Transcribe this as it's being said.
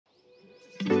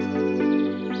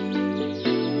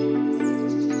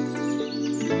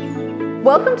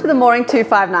Welcome to the Mooring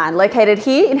 259, located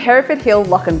here in Hereford Hill,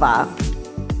 Lochinvar.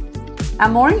 Our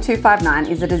Mooring 259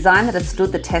 is a design that has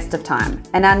stood the test of time,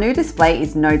 and our new display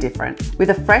is no different. With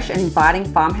a fresh and inviting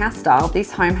farmhouse style,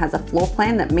 this home has a floor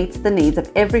plan that meets the needs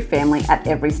of every family at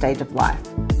every stage of life.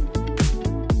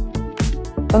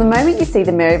 From the moment you see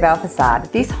the Maryvale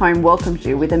facade, this home welcomes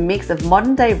you with a mix of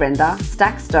modern day render,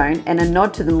 stacked stone, and a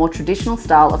nod to the more traditional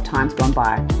style of times gone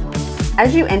by.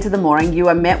 As you enter the mooring, you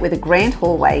are met with a grand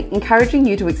hallway, encouraging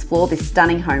you to explore this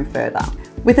stunning home further.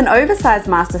 With an oversized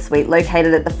master suite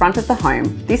located at the front of the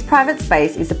home, this private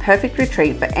space is a perfect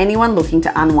retreat for anyone looking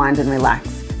to unwind and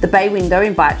relax. The bay window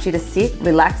invites you to sit,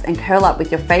 relax, and curl up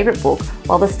with your favourite book,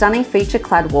 while the stunning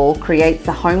feature-clad wall creates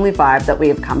the homely vibe that we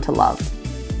have come to love.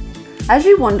 As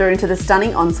you wander into the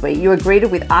stunning ensuite, you are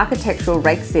greeted with architectural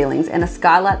raked ceilings and a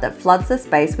skylight that floods the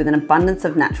space with an abundance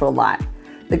of natural light.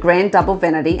 The grand double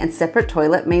vanity and separate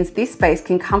toilet means this space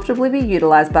can comfortably be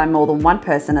utilised by more than one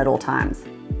person at all times.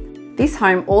 This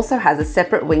home also has a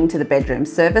separate wing to the bedroom,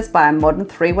 serviced by a modern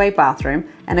three-way bathroom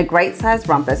and a great sized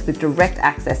rumpus with direct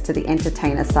access to the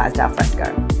entertainer-sized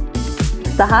alfresco.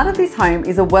 The heart of this home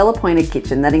is a well-appointed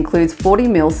kitchen that includes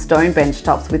 40mm stone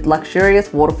benchtops with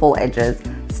luxurious waterfall edges,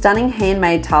 stunning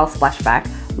handmade tile splashback,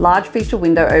 large feature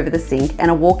window over the sink, and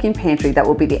a walk-in pantry that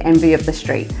will be the envy of the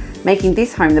street, making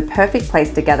this home the perfect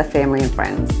place to gather family and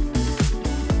friends.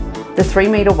 The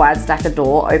 3-metre wide stacker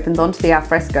door opens onto the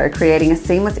alfresco, creating a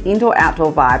seamless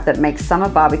indoor-outdoor vibe that makes summer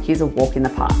barbecues a walk in the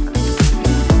park.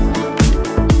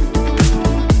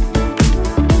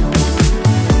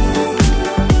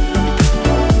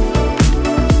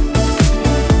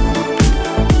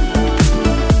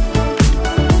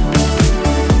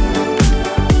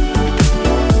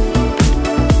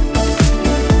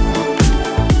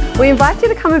 We invite you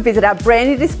to come and visit our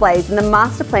brand new displays in the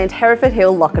master planned Hereford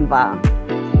Hill, Lochinvar.